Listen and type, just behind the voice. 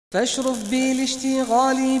فاشرف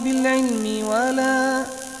بالاشتغال بالعلم ولا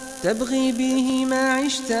تبغي به ما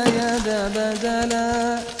عشت يا ذا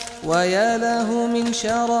بدلا ويا له من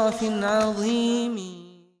شرف عظيم.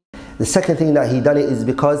 The second thing that he done it is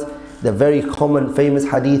because the very common famous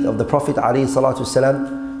hadith of the Prophet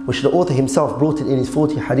ﷺ, which the author himself brought it in his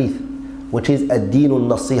 40 hadith, which is ad-deenun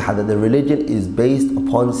nasiha, that the religion is based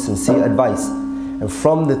upon sincere advice. And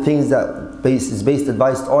from the things that is based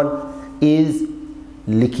advised on is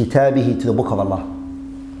likitabihi, to the book of Allah.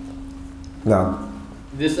 Now,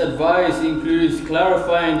 this advice includes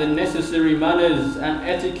clarifying the necessary manners and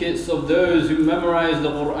etiquettes of those who memorize the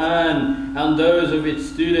Quran and those of its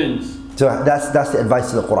students. So that's the advice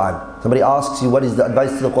to the Quran. Somebody asks you what is the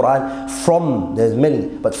advice to the Quran from, there's many,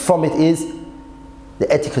 but from it is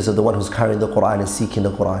the etiquettes of the one who's carrying the Quran and seeking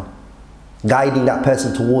the Quran, guiding that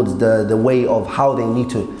person towards the way of how they need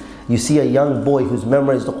to. You see a young boy who's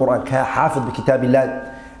memorized the Quran, hafid bi kitabillah,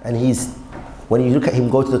 and when you look at him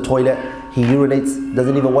go to the toilet, he urinates,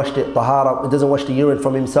 doesn't even wash the tahara, doesn't wash the urine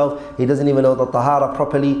from himself, he doesn't even know the tahara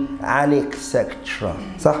properly, and etc.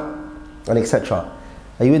 And etc.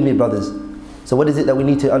 Are you with me, brothers? So what is it that we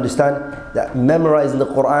need to understand? That memorizing the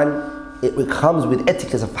Quran, it comes with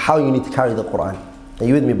etiquettes of how you need to carry the Quran. Are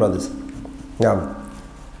you with me, brothers? Yeah.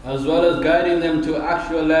 As well as guiding them to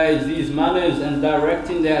actualize these manners and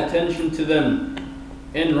directing their attention to them.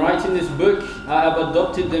 In writing this book, I have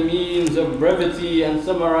adopted the means of brevity and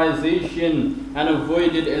summarization and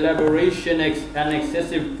avoided elaboration and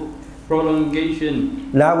excessive prolongation.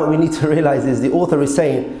 Now what we need to realize is the author is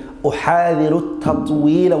saying, أُحَاذِرُ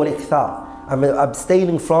التَّطْوِيلَ وَالْإِكْثَارِ, I'm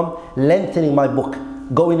abstaining from lengthening my book,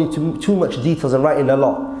 going into too much details and writing a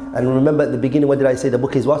lot. And remember at the beginning, what did I say? The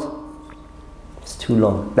book is what? It's too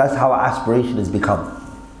long. That's how our aspiration has become.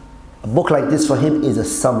 A book like this for him is a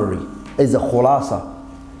summary, is a khulasa.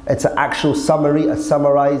 It's an actual summary, a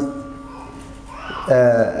summarized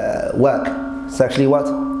work. It's actually what?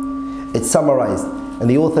 It's summarized. And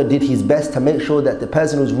the author did his best to make sure that the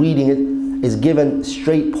person who's reading it is given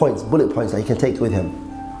straight points, bullet points that he can take with him.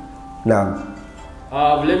 Now,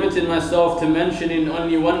 I've limited myself to mentioning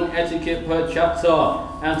only one etiquette per chapter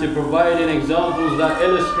and to providing examples that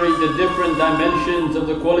illustrate the different dimensions of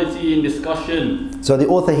the quality in discussion. So the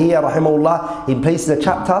author here, rahimahullah, he places a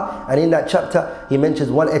chapter, and in that chapter he mentions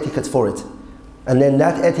one etiquette for it. And then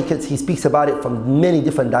that etiquette, he speaks about it from many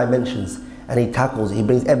different dimensions, and he tackles it, he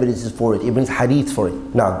brings evidences for it, he brings hadith for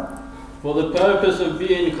it. Now, for the purpose of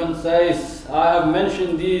being concise, I have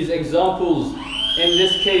mentioned these examples, in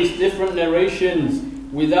this case different narrations,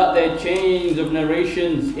 without their chains of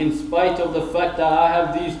narrations, in spite of the fact that I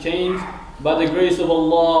have these chains, by the grace of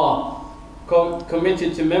Allah,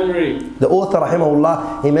 committed to memory. The author,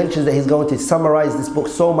 rahimahullah, he mentions that he's going to summarize this book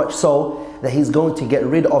so much so that he's going to get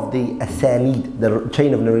rid of the asanid, the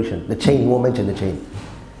chain of narration. The chain, he won't mention the chain.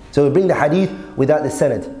 So we bring the hadith without the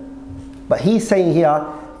sanad. But he's saying here,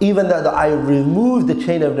 even though I remove the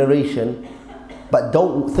chain of narration, but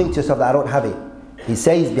don't think to yourself that I don't have it. He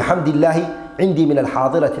says, Bihamdillahi indi min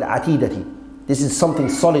al-hadirati al-atidati. This is something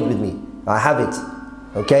solid with me. I have it.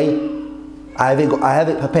 Okay? I have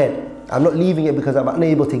it prepared. I'm not leaving it because I'm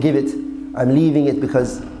unable to give it. I'm leaving it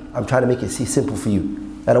because I'm trying to make it simple for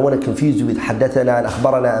you. I don't want to confuse you with haddathana and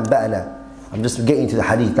akhbarana and ba'ana. I'm just getting to the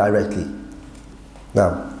hadith directly.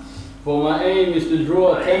 Now, for my aim is to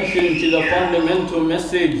draw attention to the fundamental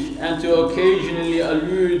message and to occasionally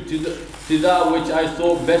allude to that which I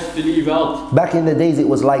thought best to leave out. Back in the days it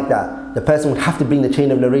was like that. The person would have to bring the chain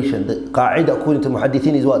of narration. The qa'idah according to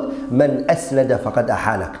muhaddithin is what? Man asnada faqad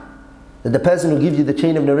ahalak. That the person who gives you the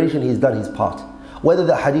chain of narration, he's done his part. Whether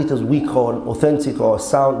the hadith is weak or authentic or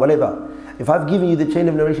sound, whatever. If I've given you the chain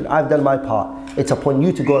of narration, I've done my part. It's upon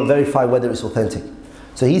you to go and verify whether it's authentic.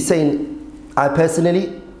 So he's saying, I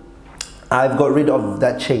personally, I've got rid of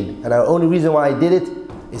that chain, and the only reason why I did it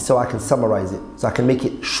is so I can summarize it, so I can make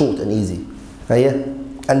it short and easy.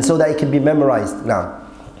 And so that it can be memorized. Now,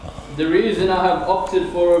 the reason I have opted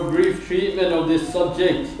for a brief treatment of this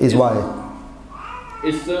subject is why?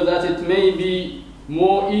 Is so that it may be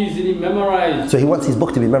more easily memorized. So he wants his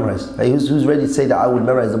book to be memorized. Who's ready to say that I will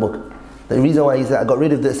memorize the book? The reason why he said I got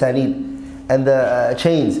rid of the sanid and the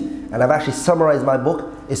chains, and I've actually summarized my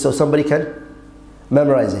book, is so somebody can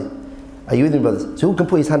memorize it. Are you with me, brothers? So who can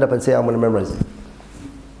put his hand up and say, I'm going to memorize it?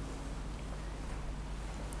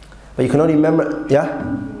 But you can only memorize,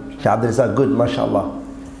 yeah? Shaykh Abdul good, mashallah.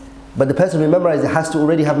 But the person who memorizes it has to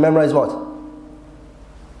already have memorized what?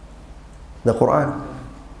 The Quran.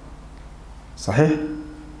 Sahih?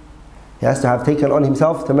 He has to have taken on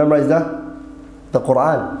himself to memorize the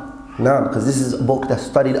Quran. No, because this is a book that's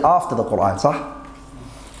studied after the Quran, sah?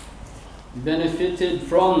 benefited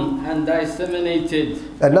from and disseminated.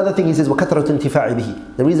 Another thing he says, وَكَثْرَةُ انْتِفَاعِ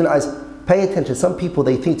بِهِ. The reason is, pay attention. Some people,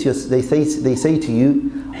 they think to you, they say to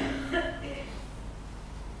you,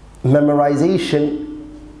 memorization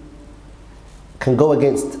can go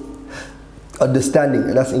against understanding,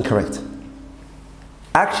 and that's incorrect.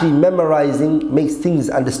 Actually, memorizing makes things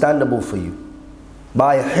understandable for you.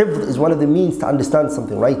 By hifd is one of the means to understand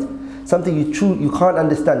something, right? Something you can't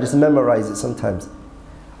understand, just memorize it sometimes.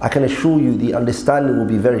 I can assure you the understanding will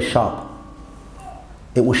be very sharp.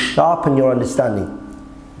 It will sharpen your understanding.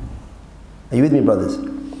 Are you with me, brothers?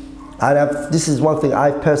 And this is one thing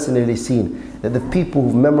I've personally seen, that the people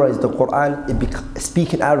who've memorized the Quran,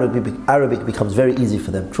 speaking Arabic becomes very easy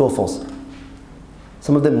for them. True or false?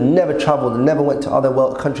 Some of them never traveled, never went to other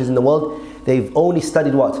countries in the world. They've only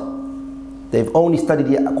studied what? They've only studied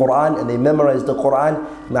the Quran and they memorized the Quran.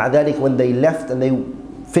 مع ذلك, when they left and they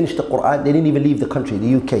finished the Quran, they didn't even leave the country,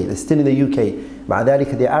 the UK. They're still in the UK. مع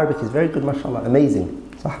ذلك, their Arabic is very good, mashallah,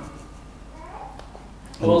 amazing. صح?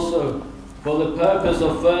 Also, for the purpose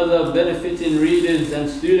of further benefiting readers and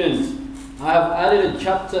students, I have added a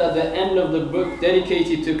chapter at the end of the book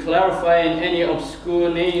dedicated to clarifying any obscure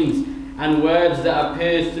names and words that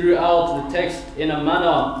appear throughout the text in a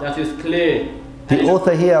manner that is clear. The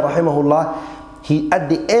author here, rahimahullah, he at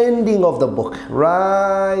the ending of the book,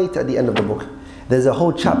 right at the end of the book, there's a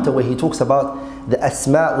whole chapter where he talks about the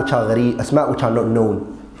asma which are ghareeb, asma which are not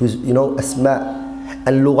known. Who's, you know, asma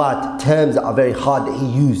and lughat, terms that are very hard that he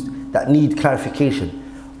used, that need clarification.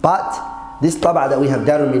 But this tab'a that we have,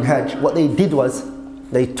 Darul Minhaj, what they did was,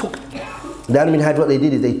 they took, Darul Minhaj, what they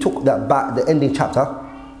did is they took that back, the ending chapter,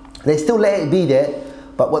 they still let it be there,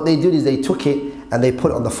 but what they did is they took it and they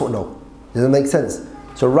put it on the footnote. Does that make sense?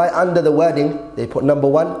 So right under the wording, they put number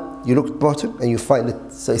 1, you look at the bottom and you find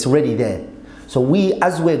it, so it's already there. So we,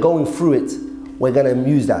 as we're going through it, we're going to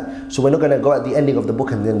use that. So we're not going to go at the ending of the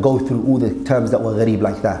book and then go through all the terms that were ghareeb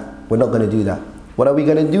like that. We're not going to do that. What are we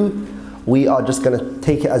going to do? We are just going to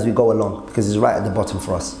take it as we go along, because it's right at the bottom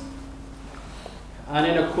for us. And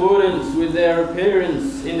in accordance with their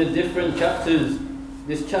appearance in the different chapters,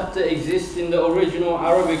 this chapter exists in the original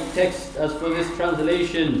Arabic text. As for this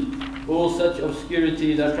translation, all such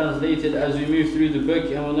obscurities are translated as we move through the book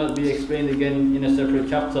and will not be explained again in a separate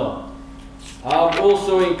chapter. I have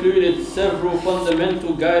also included several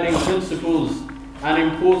fundamental guiding principles and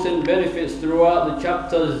important benefits throughout the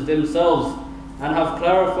chapters themselves, and have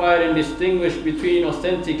clarified and distinguished between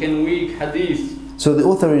authentic and weak hadith. So the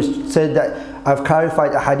author said that I've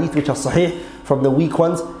clarified a hadith which are sahih from the weak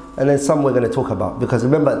ones, and then some we're going to talk about. Because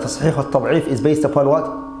remember, tasahih al-tab'if is based upon what?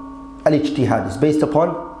 Al-ijtihad. It's based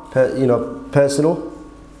upon personal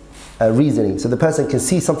reasoning. So the person can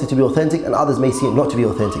see something to be authentic and others may see it not to be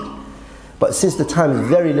authentic. But since the time is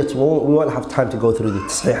very little, we won't have time to go through the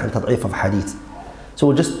tasahih and tad'if of hadith. So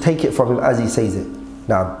we'll just take it from him as he says it.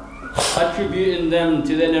 Now, attributing them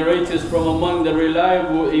to the narrators from among the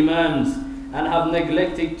reliable imams, and have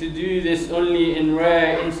neglected to do this only in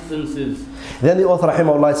rare instances. Then the author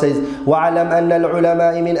rahimahullah says, وَعَلَمْ أَنَّ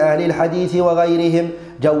الْعُلَمَاءِ مِنْ أَهْلِ الْحَدِيثِ وَغَيْرِهِمْ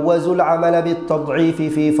جوزوا العمل بالتضعيف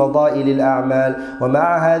في فضائل الأعمال،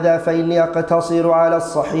 ومع هذا فإني أقتصر على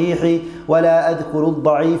الصحيح ولا أذكر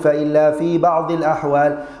الضعيف إلا في بعض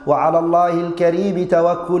الأحوال، وعلى الله الكريم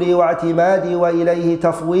توكلي واعتمادي وإليه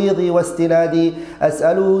تفويضي واستنادي،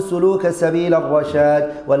 أسأله سلوك سبيل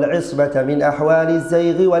الرشاد والعصمة من أحوال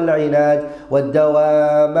الزيغ والعناد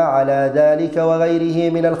والدوام على ذلك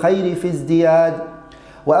وغيره من الخير في ازدياد،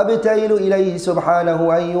 وأبتهل إليه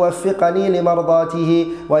سبحانه أن يوفقني لمرضاته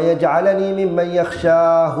ويجعلني ممن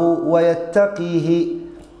يخشاه ويتقيه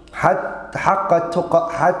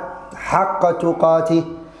حق تقاته،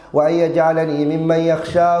 وأن يجعلني ممن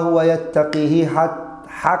يخشاه ويتقيه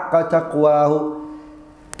حق تقواه،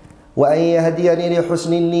 وأن يهديني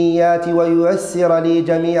لحسن النيات وييسر لي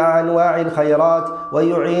جميع أنواع الخيرات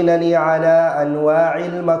ويعينني على أنواع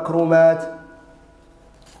المكرمات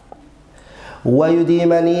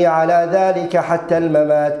ويديمني على ذلك حتى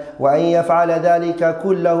الممات، وأن يفعل ذلك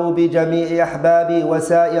كله بجميع أحبابي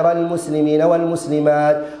وسائر المسلمين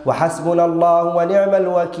والمسلمات، وحسبنا الله ونعم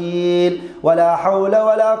الوكيل، ولا حول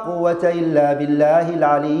ولا قوة إلا بالله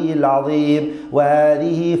العلي العظيم.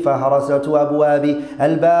 وهذه فهرسة أبواب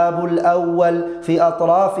الباب الأول في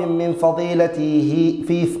أطراف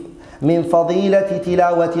من فضيلة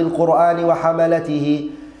تلاوة القرآن وحملته.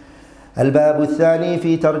 الباب الثاني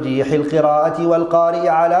في ترجيح القراءة والقارئ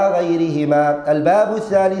على غيرهما. الباب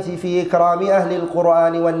الثالث في إكرام أهل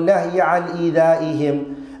القرآن والنهي عن إيذائهم.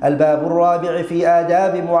 الباب الرابع في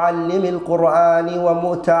آداب معلم القرآن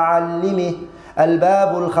ومتعلمه.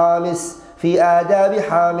 الباب الخامس في آداب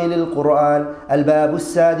حامل القرآن. الباب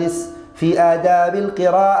السادس في آداب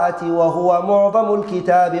القراءة وهو معظم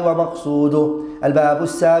الكتاب ومقصوده. الباب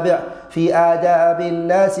السابع في آداب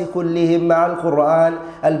الناس كلهم مع القرآن.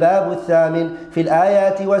 الباب الثامن في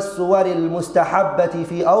الآيات والسور المستحبة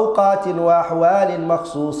في أوقات وأحوال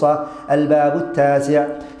مخصوصة. الباب التاسع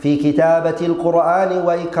في كتابة القرآن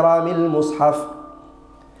وإكرام المصحف.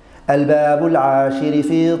 الباب العاشر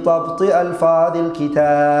في ضبط ألفاظ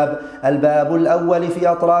الكتاب. الباب الأول في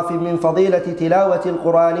أطراف من فضيلة تلاوة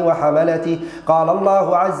القرآن وحملته. قال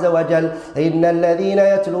الله عز وجل: إن الذين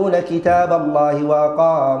يتلون كتاب الله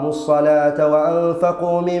وأقاموا الصلاة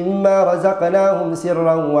وأنفقوا مما رزقناهم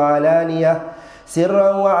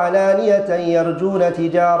سرا وعلانية يرجون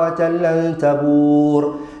تجارة لن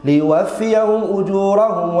تبور ليوفيهم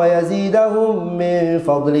أجورهم ويزيدهم من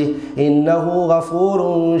فضله إنه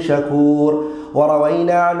غفور شكور.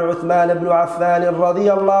 وروينا عن عثمان بن عفان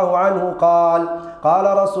رضي الله عنه قال: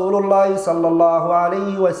 قال رسول الله صلى الله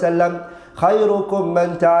عليه وسلم: خيركم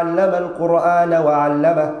من تعلم القرآن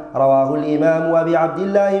وعلمه. رواه الإمام أبي عبد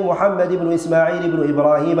الله محمد بن إسماعيل بن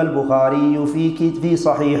إبراهيم البخاري في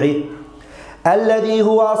صحيحه الذي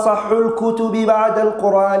هو أصح الكتب بعد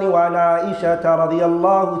القرآن. وعن عائشة رضي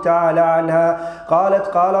الله تعالى عنها قالت: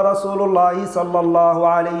 قال رسول الله صلى الله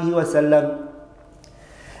عليه وسلم: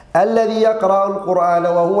 الذي يقرأ القرآن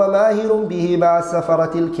وهو ماهر به مع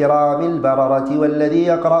السفرة الكرام البررة، والذي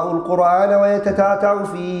يقرأ القرآن ويتتعتع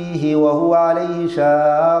فيه وهو عليه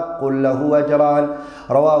شاق له أجران.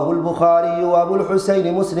 رواه البخاري وأبو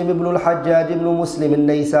الحسين مسلم بن الحجاج بن مسلم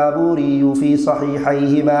النيسابوري في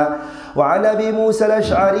صحيحيهما. وعن أبي موسى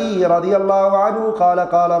الأشعري رضي الله عنه قال: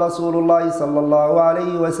 قال رسول الله صلى الله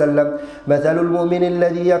عليه وسلم: مثل المؤمن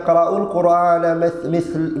الذي يقرأ القرآن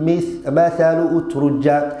مثل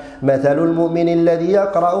أترجة. مثل المؤمن الذي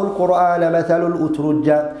يقرأ القرآن مثل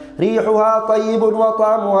الأترجة، ريحها طيب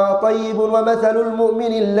وطعمها طيب. ومثل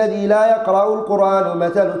المؤمن الذي لا يقرأ القرآن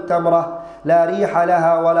مثل التمرة، لا ريح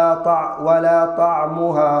لها ولا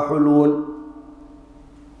طعمها حلو.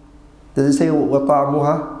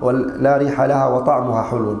 وطعمها لا ريح لها وطعمها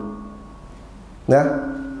حلو.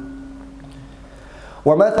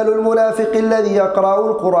 ومثل المنافق الذي يقرأ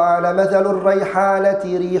القرآن مثل الريحانة،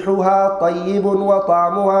 ريحها طيب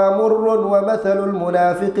وطعمها مر. ومثل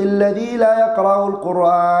المنافق الذي لا يقرأ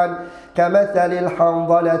القرآن كمثل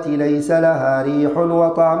الحنظلة، ليس لها ريح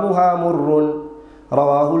وطعمها مر.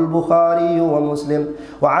 رواه البخاري ومسلم.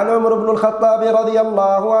 وعن عمر بن الخطاب رضي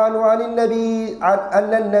الله عنه عن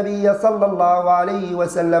أن النبي صلى الله عليه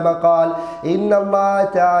وسلم قال: إن الله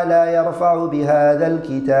تعالى يرفع بهذا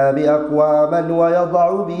الكتاب أقواما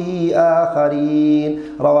ويضع به آخرين.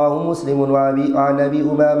 رواه مسلم. وعن أبي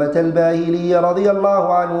أمامة الباهلي رضي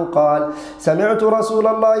الله عنه قال: سمعت رسول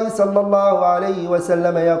الله صلى الله عليه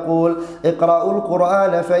وسلم يقول: اقرأوا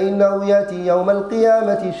القرآن فإنه يأتي يوم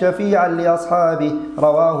القيامة شفيعا لأصحابه.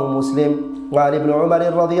 رواه مسلم. وعن ابن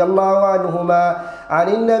عمر رضي الله عنهما عن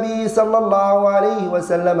النبي صلى الله عليه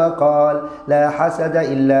وسلم قال: لا حسد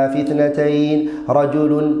إلا في اثنتين: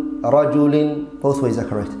 رجل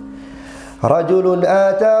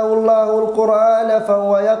آتاه الله القرآن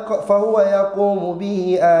فهو يقوم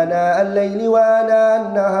به آناء الليل وآناء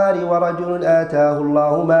النهار، ورجل آتاه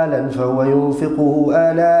الله مالا فهو ينفقه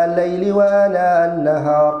آناء الليل وآناء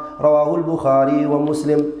النهار. رواه البخاري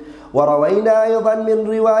ومسلم. وروينا أيضا من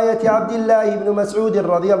رواية عبد الله بن مسعود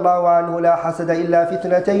رضي الله عنه: لا حسد إلا في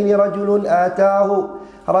اثنتين: رجل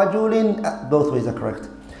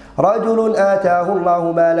آتاه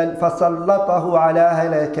الله مالا فسلطه على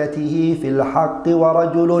هلكته في الحق،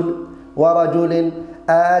 ورجل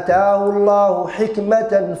آتاه الله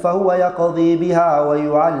حكمة فهو يقضي بها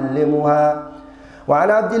ويعلمها.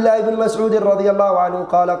 وعن عبد الله بن مسعود رضي الله عنه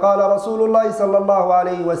قال: قال رسول الله صلى الله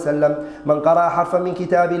عليه وسلم: من قرأ حرفا من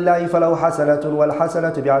كتاب الله فله حسنة،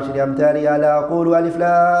 والحسنة بعشر أمثالها. لا أقول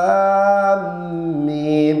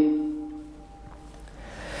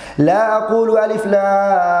ألف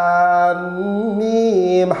لام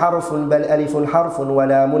ميم حرف، بل ألف حرف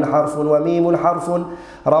ولام حرف وميم حرف.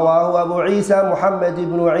 رواه أبو عيسى محمد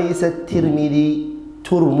بن عيسى الترمذي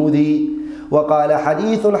وقال: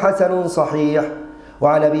 حديث حسن صحيح.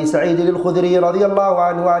 وعن أبي سعيد الخدري رضي الله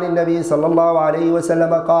عنه عن النبي صلى الله عليه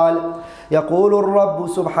وسلم قال: يقول الرب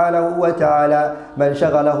سبحانه وتعالى: من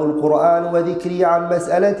شغله القرآن وذكري عن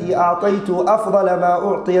مسألتي أعطيت أفضل ما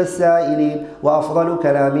أعطي السائلين. وأفضل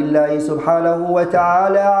كلام الله سبحانه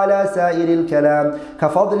وتعالى على سائر الكلام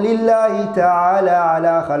كفضل الله تعالى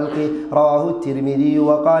على خلقه. رواه الترمذي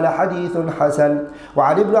وقال: حديث حسن.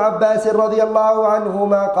 وعن ابن عباس رضي الله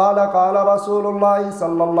عنهما قال: قال رسول الله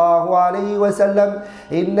صلى الله عليه وسلم: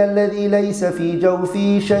 إن الذي ليس في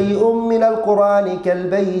جوفي شيء من القرآن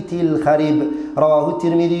كالبيت الخرب. رواه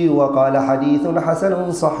الترمذي وقال حديث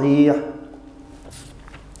حسن صحيح.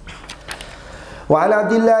 وعن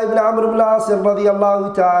عبد الله بن عمرو بن العاص رضي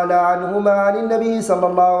الله تعالى عنهما عن النبي صلى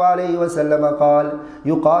الله عليه وسلم قال: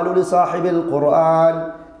 يقال لصاحب القرآن: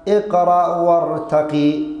 اقرأ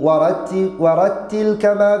وارتقي ورتل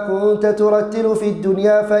كما كنت ترتل في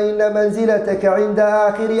الدنيا فإن منزلتك عند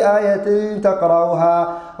آخر آية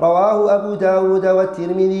تقرأها. رواه أبو داود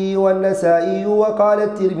والترمذي والنسائي وقال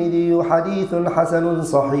الترمذي حديث حسن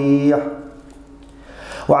صحيح.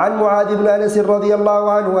 وعن معاذ بن أنس رضي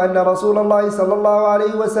الله عنه أن رسول الله صلى الله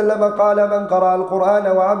عليه وسلم قال: من قرأ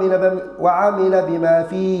القرآن وعمل بما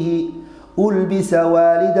فيه ألبس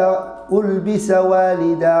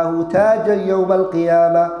والداه تاجا يوم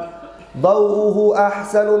القيامة ضوءه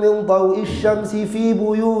أحسن من ضوء الشمس في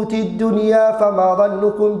بيوت الدنيا، فما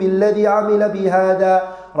ظنكم بالذي عمل بهذا؟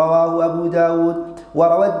 رواه أبو داود.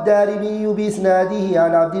 وروى الدارمي بإسناده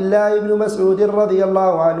عن عبد الله بن مسعود رضي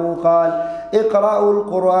الله عنه قال: اقرأوا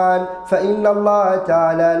القرآن فإن الله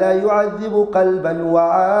تعالى لا يعذب قلبا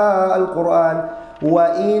وعاء القرآن،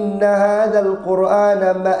 وإن هذا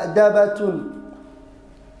القرآن مأدبة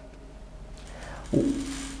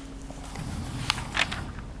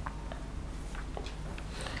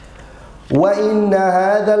وإن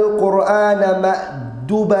هذا القرآن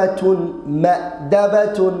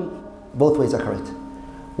مأدبة both ways are correct.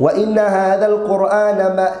 وإن هذا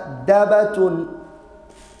القرآن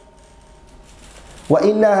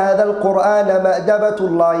مأدبة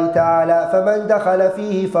الله تعالى، فمن دخل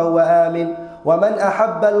فيه فهو آمن، ومن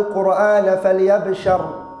أحب القرآن فليبشر.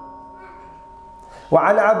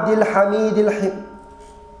 وعن عبد الحميد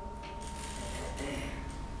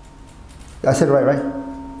I said right?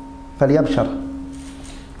 فليبشر.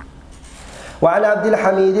 وعن عبد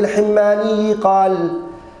الحميد الحماني قال: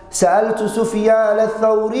 سألت سفيان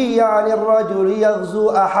الثوري عن الرجل يغزو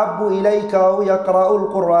أحب إليك أو يقرأ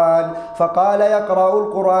القرآن؟ فقال: يقرأ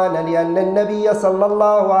القرآن، لأن النبي صلى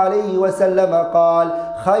الله عليه وسلم قال: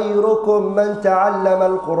 خيركم من تعلم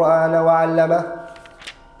القرآن وعلمه.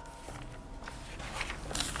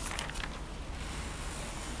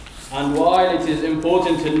 And while it is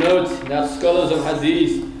important to note that scholars of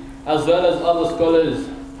hadith as well as other scholars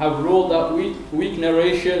have ruled that weak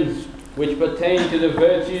narrations which pertain to the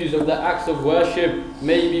virtues of the acts of worship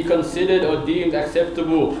may be considered or deemed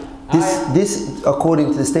acceptable. This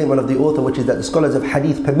according to the statement of the author, which is that the scholars of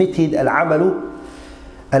hadith permitted al-amalu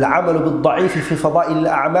bil-da'if fi fada'il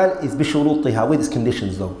al-a'mal is bishurutiha, with its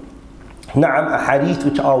conditions though. Na'am, a hadith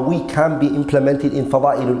which are weak can be implemented in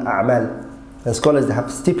fada'il al-a'mal. And scholars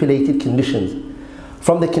have stipulated conditions.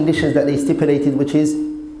 From the conditions that they stipulated, which is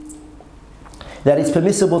that it's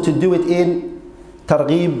permissible to do it in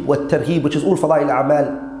targhib wa targhib, which is all fada'il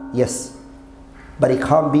al-a'mal, yes. But it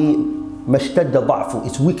can't be mashtadda da'fu,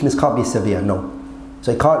 its weakness can't be severe, no.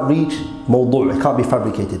 So it can't reach mawdu', it can't be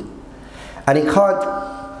fabricated. And it can't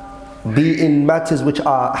be in matters which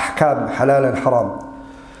are ahkam, halal and haram.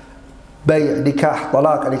 Bay', nikah,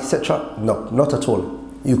 talaq and etc. No, not at all.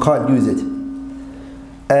 You can't use it.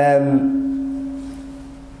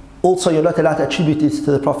 Also, you're not allowed to attribute this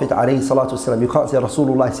to the Prophet ﷺ. You can't say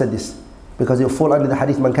Rasulullah said this, because you'll fall under the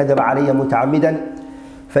hadith, Man kadaba alayya muta'ammidan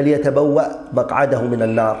falyatabawwa maq'adahu min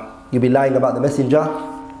al-nar. You'll be lying about the Messenger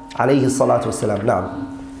alayhi salatu wasalam. Naam.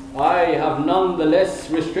 I have nonetheless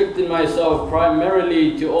restricted myself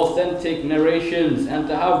primarily to authentic narrations and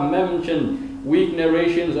to have mentioned weak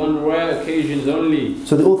narrations on rare occasions only.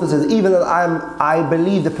 So the author says, even though I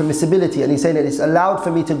believe the permissibility, and he's saying that it's allowed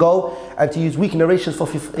for me to go and to use weak narrations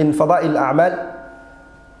in fada'il a'mal,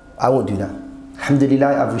 I won't do that.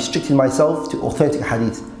 Alhamdulillah, I've restricted myself to authentic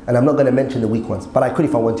hadith, and I'm not going to mention the weak ones, but I could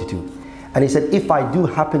if I wanted to. And he said, if I do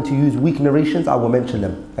happen to use weak narrations, I will mention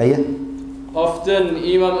them. Often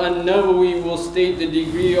Imam An-Nawawi will state the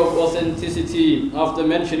degree of authenticity after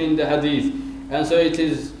mentioning the hadith, and so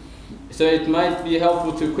it might be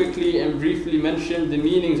helpful to quickly and briefly mention the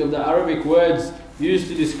meanings of the Arabic words used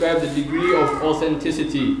to describe the degree of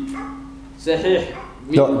authenticity. Sahih.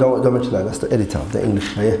 Don't mention that, that's the editor of the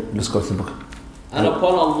English. Let's go to the book. And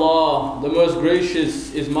upon Allah, the most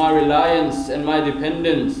gracious, is my reliance and my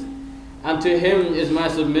dependence, and to Him is my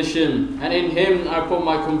submission, and in Him I put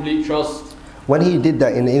my complete trust. When he did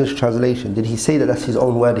that in the English translation, did he say that that's his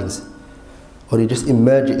own wordings? Or did he just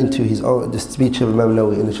emerge it into his own, the speech of Imam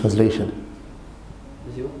Nawawi in the translation?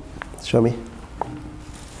 Show me.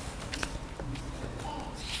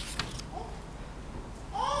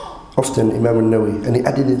 Often Imam Nawawi, and he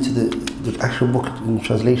added it to the actual book in the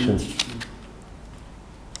translation. If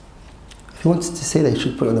he wanted to say that, he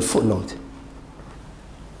should put it on the footnote.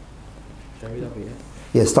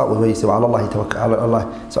 Yeah, start with where you say, وَعَلَى اللَّهِ تَوَكَّلْ عَلَى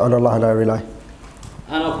اللَّهِ. So on Allah and I rely.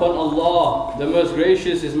 And upon Allah, the most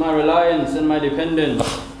gracious, is my reliance and my dependence,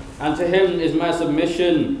 and to Him is my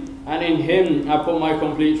submission, and in Him I put my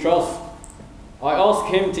complete trust. I ask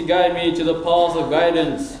Him to guide me to the path of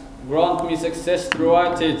guidance, grant me success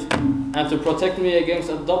throughout it, and to protect me against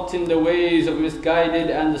adopting the ways of misguided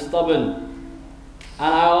and the stubborn.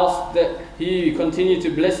 And I ask that He continue to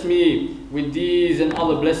bless me with these and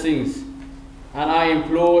other blessings. And I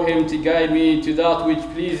implore Him to guide me to that which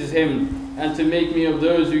pleases Him, and to make me of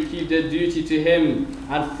those who keep their duty to Him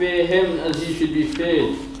and fear Him as He should be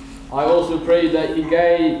feared. I also pray that He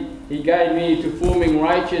guide me to forming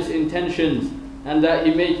righteous intentions, and that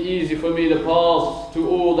He make easy for me the path to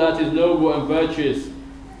all that is noble and virtuous,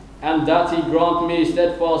 and that He grant me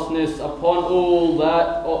steadfastness upon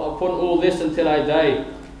all this until I die.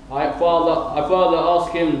 I further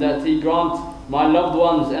ask Him that He grant my loved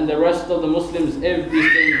ones and the rest of the Muslims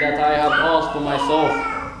everything that I have asked for myself.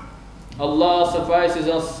 Allah suffices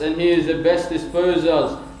us, and He is the best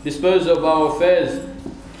disposer of our affairs,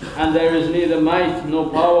 and there is neither might nor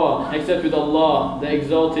power except with Allah, the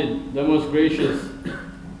Exalted, the Most Gracious.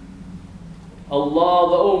 Allah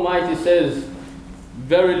the Almighty says,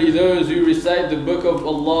 verily those who recite the book of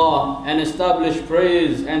Allah and establish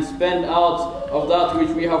prayers and spend out of that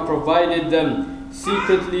which we have provided them,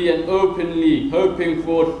 secretly and openly, hoping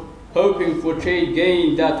for trade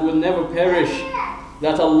gain that will never perish,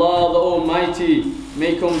 that Allah the Almighty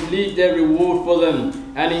may complete their reward for them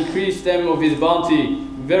and increase them of His bounty.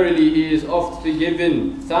 Verily He is oft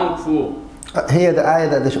forgiving, thankful. Here the ayah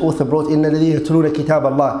that the author brought, إِنَّ الَّذِينَ يَتْلُونَ كِتَابَ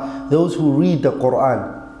اللَّهِ, those who read the Quran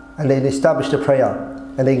and they establish the prayer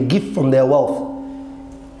and they give from their wealth.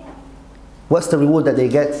 What's the reward that they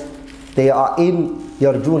get? They are in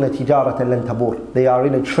يَرْجُونَ تِجَارَةً لَن تَبُورَ. They are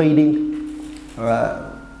in a trading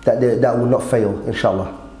that will not fail,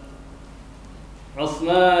 inshallah.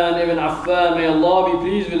 Uthman ibn Affan, may Allah be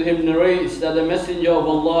pleased with him, narrates that the Messenger of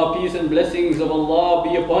Allah, peace and blessings of Allah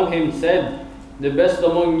be upon him, said, the best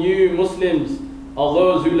among you Muslims are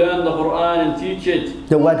those who learn the Quran and teach it.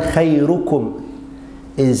 The word خيركم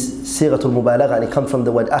is صيغة المبالغة, and it comes from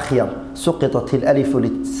the word أخير. سقطت الألف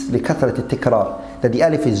لكثرة التكرار. That the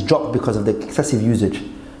alif is dropped because of the excessive usage.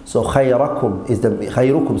 So خيركم is the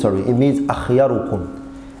خيركم, sorry, it means أخيركم,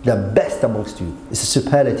 the best amongst you. It's a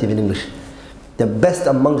superlative in English. The best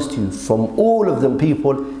amongst you from all of them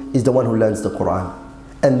people is the one who learns the Quran.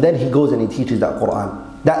 And then he goes and he teaches that Quran.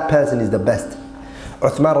 That person is the best.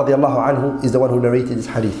 Uthman radiallahu anhu is the one who narrated this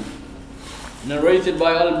hadith. Narrated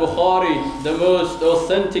by Al-Bukhari, the most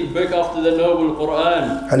authentic book after the noble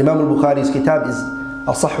Quran. Al-Imam al-Bukhari's kitab is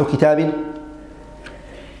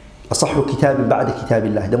أصح كتاب بعد كتاب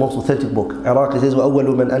الله, the most authentic book. Iraqi says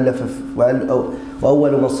وأول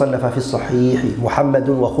من صنف في الصحيح محمد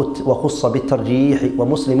وخص بالترجيح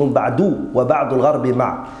ومسلم بعد وبعض الغرب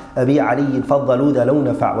مع أبي علي فضلوا ذا لو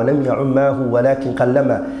نفع ولم يعماه ولكن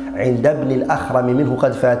قلما عند ابن الأخرم منه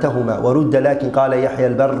قد فاتهما ورد لكن قال يحيى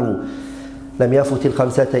البر لم يفت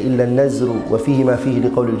الخمسة إلا النزر وفيه ما فيه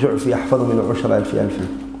لقول الجعف يحفظ من 10,000 ألف.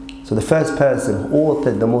 So the first person who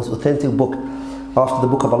authored the most authentic book after the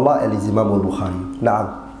book of Allah is Imam al-Bukhari. Na'am.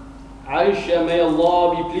 Aisha, may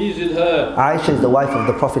Allah be pleased with her. Aisha is the wife of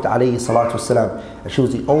the Prophet alayhi salatu wasalam, and she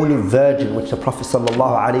was the only virgin which the Prophet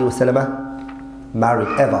sallallahu alayhi wasallam married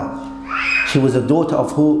ever. She was the daughter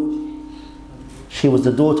of who? She was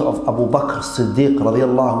the daughter of Abu Bakr Siddiq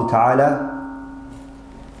radiyallahu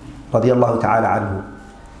ta'ala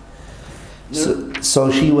anhu. So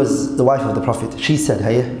she was the wife of the Prophet. She said,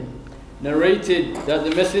 hey, narrated that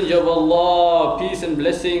the Messenger of Allah, peace and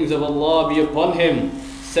blessings of Allah be upon him,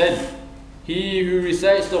 said, he who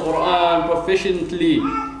recites the Quran proficiently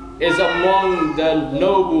is among the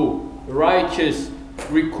noble, righteous,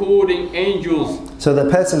 recording angels. So the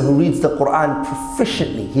person who reads the Quran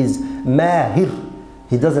proficiently, he's mahir,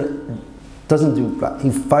 he doesn't do, he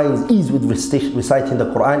finds ease with reciting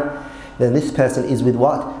the Quran, then this person is with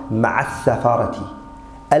what? Ma'as safarati,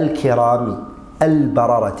 al-kirami,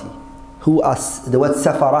 al-bararati. Who are, the word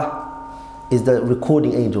safara is the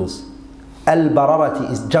recording angels.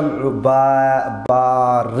 Al-bararati is jam'u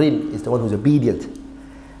barin, is the one who's obedient.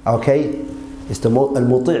 Okay? It's the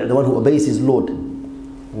al-muti', the one who obeys his Lord.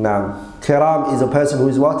 Now, kiram is a person who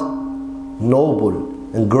is what? Noble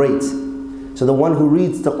and great. So the one who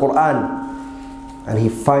reads the Quran and he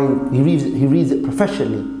reads it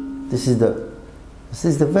professionally. This is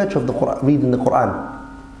the virtue of the Quran, reading the Quran.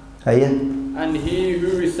 And he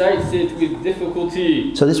who recites it with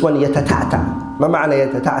difficulty. So this one يتتعتع. ما معنى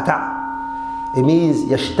يتتعتع? It means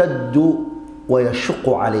يشتد ويشق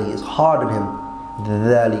عليه. It's hard on him,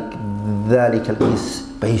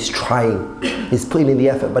 But he's trying. He's putting in the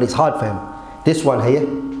effort, but it's hard for him. This one here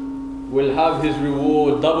will have his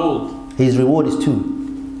reward doubled. His reward is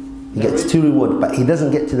 2. He gets 2 reward, but he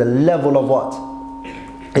doesn't get to the level of what?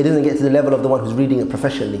 He doesn't get to the level of the one who's reading it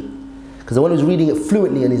professionally. Because the one who's reading it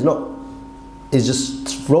fluently and is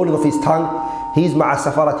just rolling off his tongue, he's ma'a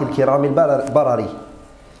safarati al-kiram al-barari.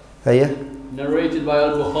 Narrated by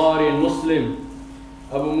Al-Bukhari and Muslim.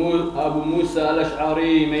 Abu Musa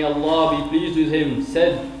al-Ash'ari, may Allah be pleased with him,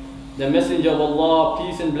 said, the Messenger of Allah,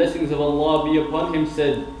 peace and blessings of Allah be upon him,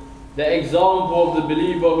 said, the example of the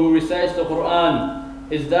believer who recites the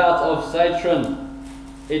Quran is that of citron.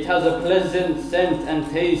 It has a pleasant scent and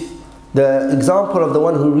taste. The example of the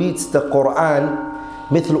one who reads the Quran,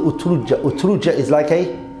 مثل utruja. Utruja is like a,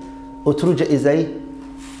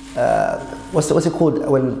 what's it called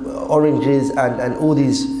when oranges and all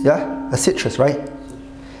these, a citrus, right?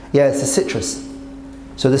 Yeah, it's a citrus.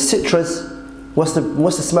 So the citrus, what's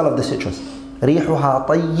the smell of the citrus? ريحها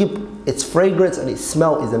طيب. Its fragrance and its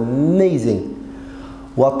smell is amazing.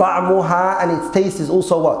 وطعمها, and its taste is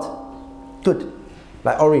also what? Good.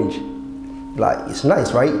 Like orange. Like, it's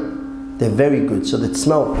nice, right? They're very good. So the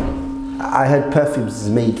smell, I heard perfumes is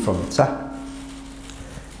made from it. Sah?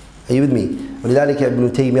 Are you with me? ولذلك Ibn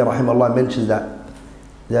Taymiyyah rahimahullah mentions that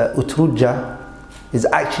the utruja is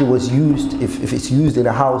actually was used, if it's used in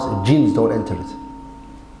a house, jinns don't enter it.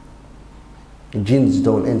 Jinns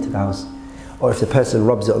don't enter the house. Or if the person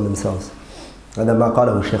rubs it on themselves. And then ما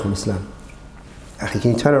قاله Shaykh al-Islam.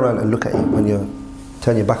 Can you turn around and look at it when you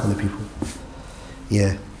turn your back on the people?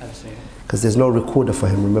 Yeah. Because there's no recorder for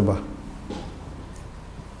him, remember?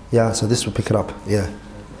 Yeah, so this will pick it up. Yeah.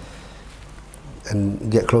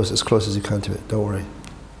 And get close as you can to it. Don't worry.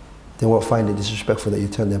 They won't find it disrespectful that you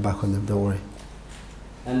turn their back on them. Don't worry.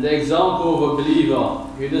 And the example of a believer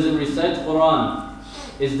who doesn't recite Quran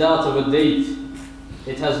is that of a date.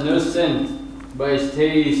 It has no scent, but its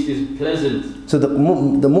taste is pleasant. So the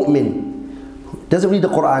mu'min who doesn't read the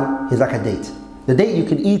Quran, he's like a date. The date you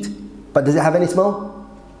can eat, but does it have any smell?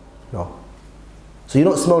 No. So you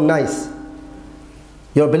don't smell nice.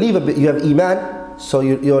 You're a believer, but you have iman, so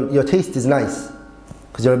your taste is nice.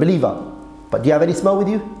 Because you're a believer. But do you have any smell with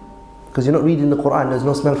you? Because you're not reading the Quran, there's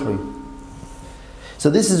no smell for you. So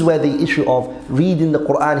this is where the issue of reading the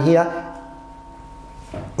Quran here,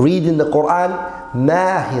 reading the Quran,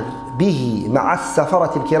 mahir bihi ma'a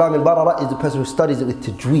safarat al-kiram al-barara, is the person who studies it with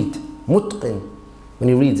tajweed, mutqin, when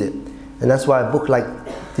he reads it. And that's why a book like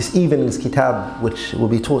this evening's kitab, which will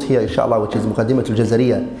be taught here inshallah, which is Muqaddimat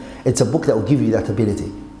al-Jazariyah, it's a book that will give you that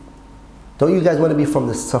ability. Don't you guys want to be from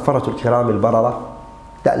the safarat al-kiram al-barara,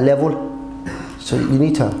 that level? So you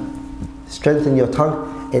need to strengthen your tongue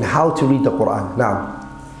in how to read the Quran. Now,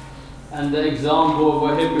 and the example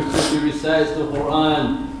of a hypocrite who recites the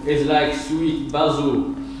Quran is like sweet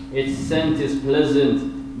basil. Its scent is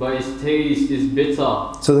pleasant, but its taste is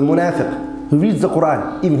bitter. So the munafiq who reads the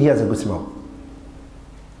Quran, even he has a good smell.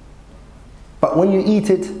 But when you eat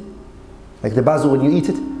it, like the basil, when you eat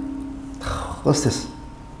it, what's this?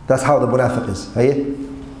 That's how the munafiq is.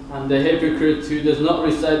 And the hypocrite who does not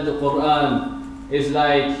recite the Quran is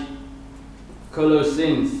like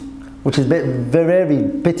colocynth, which is very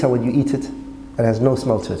bitter when you eat it and has no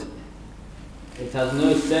smell to it. It has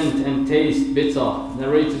no scent and taste, bitter.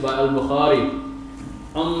 Narrated by Al-Bukhari.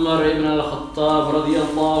 Umar ibn al-Khattab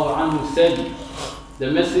radiyallahu anhu said, the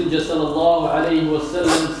Messenger sallallahu alayhi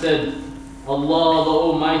wasallam said, Allah the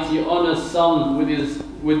Almighty honors some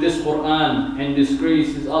with this Quran and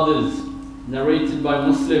disgraces others. Narrated by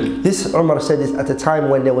Muslim. This Umar said this at a time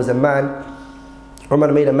when there was a man,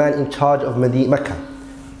 Umar made a man in charge of Mecca,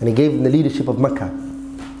 and he gave him the leadership of Mecca.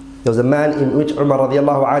 There was a man in which Umar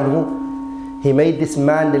radiallahu anhu, he made this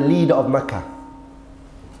man the leader of Mecca.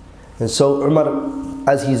 And so Umar,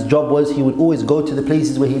 as his job was, he would always go to the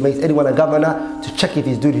places where he makes anyone a governor to check if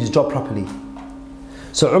he's doing his job properly.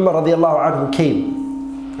 So Umar radiallahu anhu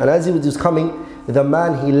came, and as he was coming, the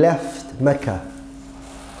man, he left Mecca.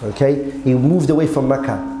 Okay, he moved away from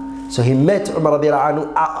Mecca. So he met Umar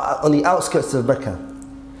radiallahu anhu on the outskirts of Mecca.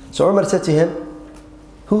 So Umar said to him,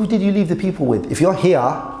 who did you leave the people with? If you're here,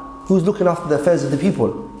 who's looking after the affairs of the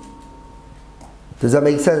people? Does that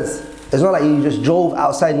make sense? It's not like you just drove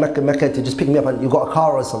outside Mecca to just pick me up and you got a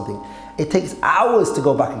car or something. It takes hours to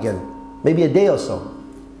go back again, maybe a day or so.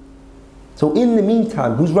 So in the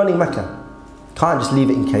meantime, who's running Mecca? Can't just leave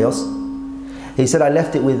it in chaos. He said, I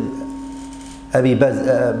left it with Abi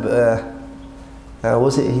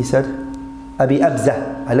what's it he said? Abi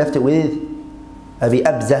Abza. I left it with Abi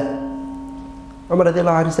Abza. Umar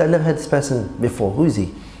radiallahu anhu said, I never heard this person before. Who is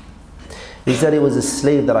he? He said, it was a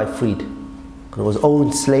slave that I freed. It was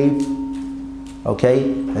owned slave, okay?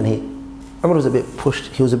 And Umar was a bit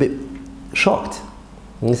pushed, he was a bit shocked.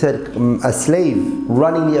 And he said, a slave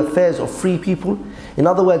running the affairs of free people? In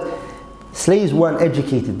other words, slaves weren't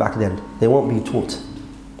educated back then. They won't be taught.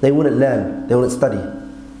 They wouldn't learn, they wouldn't study.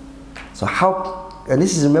 So how, and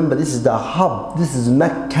this is, remember, this is the hub, this is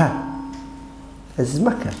Mecca. This is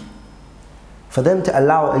Mecca. For them to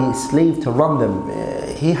allow a slave to run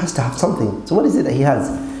them, he has to have something. So what is it that he has?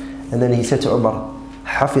 And then he said to Umar,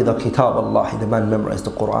 حَفِظَ كِتَابَ اللَّهِ, the man memorized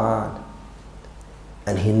the Quran.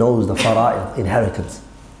 And he knows the fara'id, inheritance.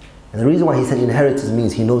 And the reason why he said inheritance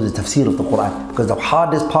means he knows the tafsir of the Quran. Because the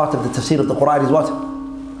hardest part of the tafsir of the Quran is what?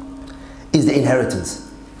 Is the inheritance.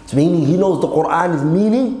 So meaning he knows the Quran's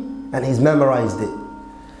meaning and he's memorized it.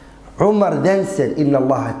 Umar then said, إِنَّ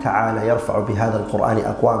اللَّهَ تَعَالَى يَرْفَعُ بِهَذَا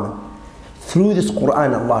الْقُرْآنِ أَقْوَامًا. Through this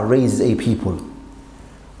Quran, Allah raises a people.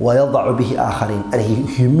 وَيَضَعُ بِهِ آخَرِينَ. And he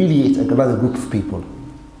humiliates another group of people.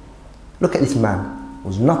 Look at this man. There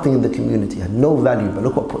was nothing in the community, had no value, but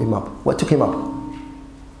look what put him up. What took him up?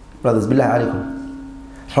 Brothers, billah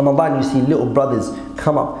alaykum. Ramadan, you see little brothers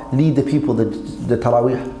come up, lead the people, the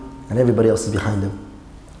Taraweeh, and everybody else is behind them.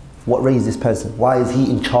 What raised this person? Why is he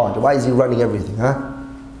in charge? Why is he running everything?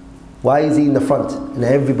 Why is he in the front and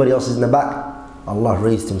everybody else is in the back? Allah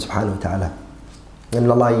raised him, subhanahu wa ta'ala. And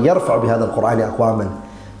Allah yarfa' bihadha al-Qur'ani aqwaman.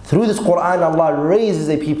 Through this Quran, Allah raises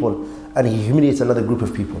a people and He humiliates another group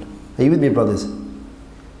of people. Are you with me, brothers?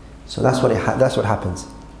 So that's what happens.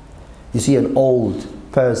 You see an old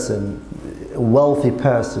person, a wealthy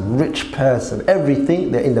person, rich person,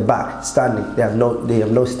 everything, they're in the back, standing. They have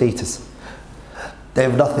no status. They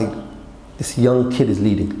have nothing. This young kid is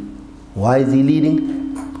leading. Why is he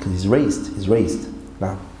leading? Because he's raised.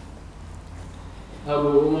 Now.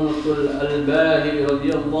 Abu Ummah al-Bahili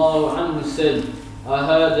radiyallahu anhu said, I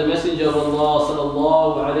heard the Messenger of Allah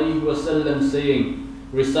sallallahu alayhi wa sallam saying,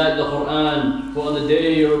 recite the Quran, for on the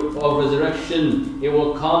day of resurrection it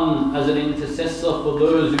will come as an intercessor for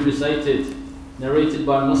those who recite it. Narrated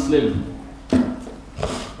by Muslim.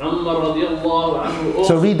 Umar radiyallahu anhu.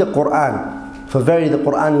 So read the Quran, for verily the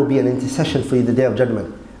Quran will be an intercession for you the day of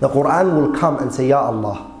judgment. The Quran will come and say, Ya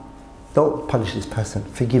Allah, don't punish this person,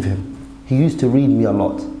 forgive him. He used to read me a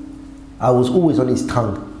lot. I was always on his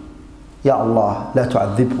tongue. Ya Allah, la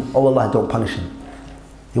tu'adhibhu. Oh Allah, don't punish him.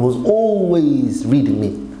 He was always reading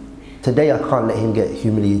me. Today I can't let him get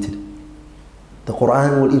humiliated. The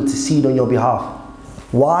Quran will intercede on your behalf.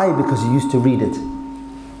 Why? Because you used to read it.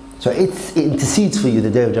 So it intercedes for you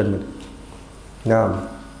the day of judgment. Now.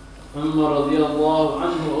 Umar radiyallahu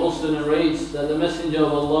anhu also narrates that the Messenger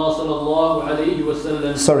of Allah sallallahu alayhi wa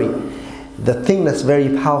sallam. Sorry, the thing that's very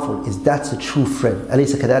powerful is that's a true friend.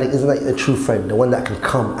 Alaysa kadalik, isn't that a true friend? The one that can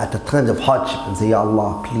come at the times of hardship and say, Ya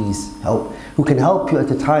Allah, please help. Who can help you at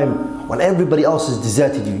a time when everybody else has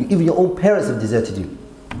deserted you. Even your own parents have deserted you.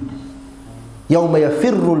 يوم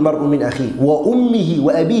يفر المرء من أخيه وأمه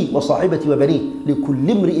وأبيه وصاحبته وبنيه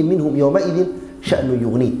لكل امرئ منهم يومئذ شأن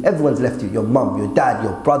يغنيه. Everyone's left you. Your mom, your dad,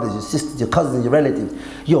 your brothers, your sisters, your cousins, your relatives,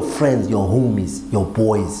 your friends, your homies, your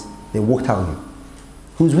boys. They walked out on you.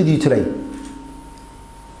 Who's with you today?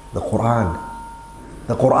 The Quran.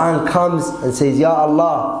 The Quran comes and says, Ya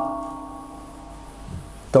Allah,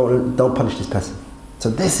 don't punish this person. So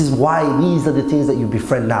this is why these are the things that you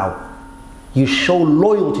befriend now. You show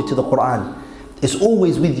loyalty to the Quran. It's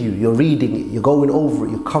always with you. You're reading it, you're going over it,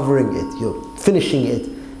 you're covering it, you're finishing it,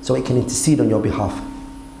 so it can intercede on your behalf.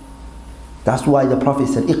 That's why the Prophet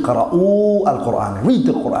said, Iqra'u al-Quran. Read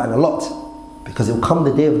the Quran a lot. Because it will come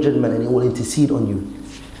the day of judgment and it will intercede on you.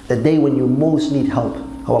 The day when you most need help.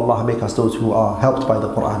 Oh Allah, make us those who are helped by the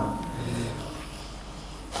Quran.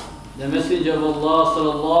 The Messenger of Allah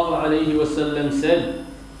sallallahu alayhi wa sallam said,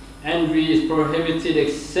 envy is prohibited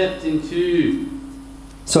except in two.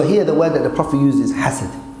 So here the word that the Prophet uses is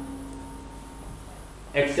hasad.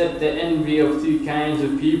 Except the envy of two kinds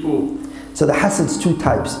of people. So the hasad's two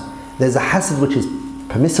types. There's a hasad which is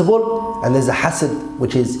permissible and there's a hasad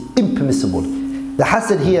which is impermissible. The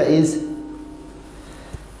hasad here is,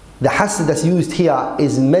 the hasad that's used here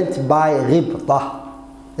is meant by ghibta,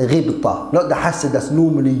 not the hasad that's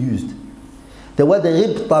normally used. The word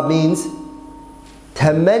ghibta means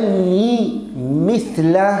tamanni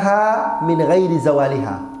mithlaha min ghayri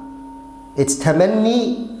zawaliha. It's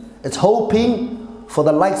tamanni, it's hoping for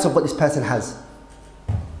the likes of what this person has.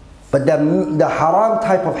 But the haram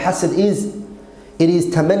type of hasad is, it is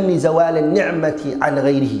tamanni zawal al-ni'mati an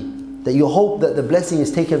ghayrihi, that you hope that the blessing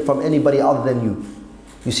is taken from anybody other than you.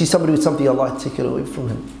 You see somebody with something, Allah, take it away from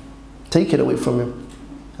him. Take it away from him.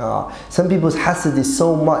 Some people's hasad is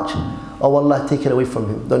so much, oh Allah, take it away from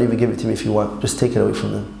him. Don't even give it to me if you want. Just take it away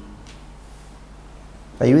from them.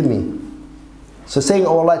 Are you with me? So saying,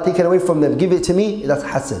 oh Allah, take it away from them, give it to me, that's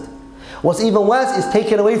hasad. What's even worse is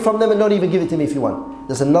take it away from them and don't even give it to me if you want.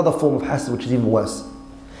 There's another form of hasad which is even worse.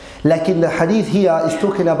 Like in the hadith here is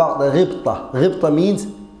talking about the ghibta. Ghibta means,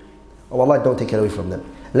 oh Allah, don't take it away from them.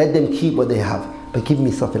 Let them keep what they have. But give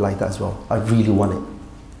me something like that as well. I really want it.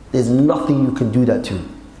 There's nothing you can do that to,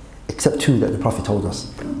 except two that the Prophet told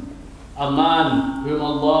us. A man whom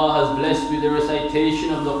Allah has blessed with the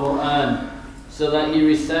recitation of the Quran, so that he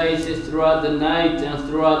recites it throughout the night and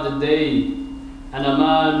throughout the day. And a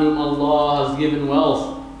man whom Allah has given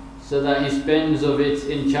wealth, so that he spends of it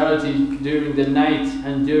in charity during the night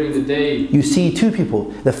and during the day. You see two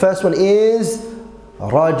people. The first one is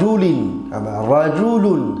Rajulin.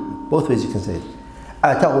 Rajulun. Both ways you can say it.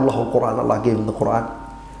 آتاه الله القرآن. Allah gave him the Quran.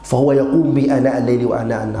 فهو يقوم بآناء الليل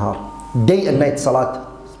وآناء النهار. Day and night salat,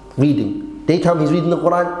 reading. Daytime he's reading the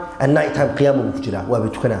Quran, and nighttime qiyam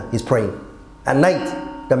al-fujra. He's praying. At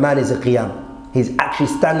night, the man is a qiyam. He's actually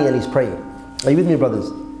standing and he's praying. Are you with me, brothers?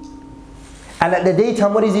 And at the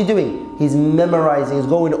daytime, what is he doing? He's memorizing, he's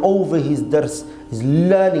going over his dars, he's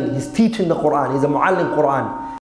learning, he's teaching the Quran, he's a mu'allim Quran.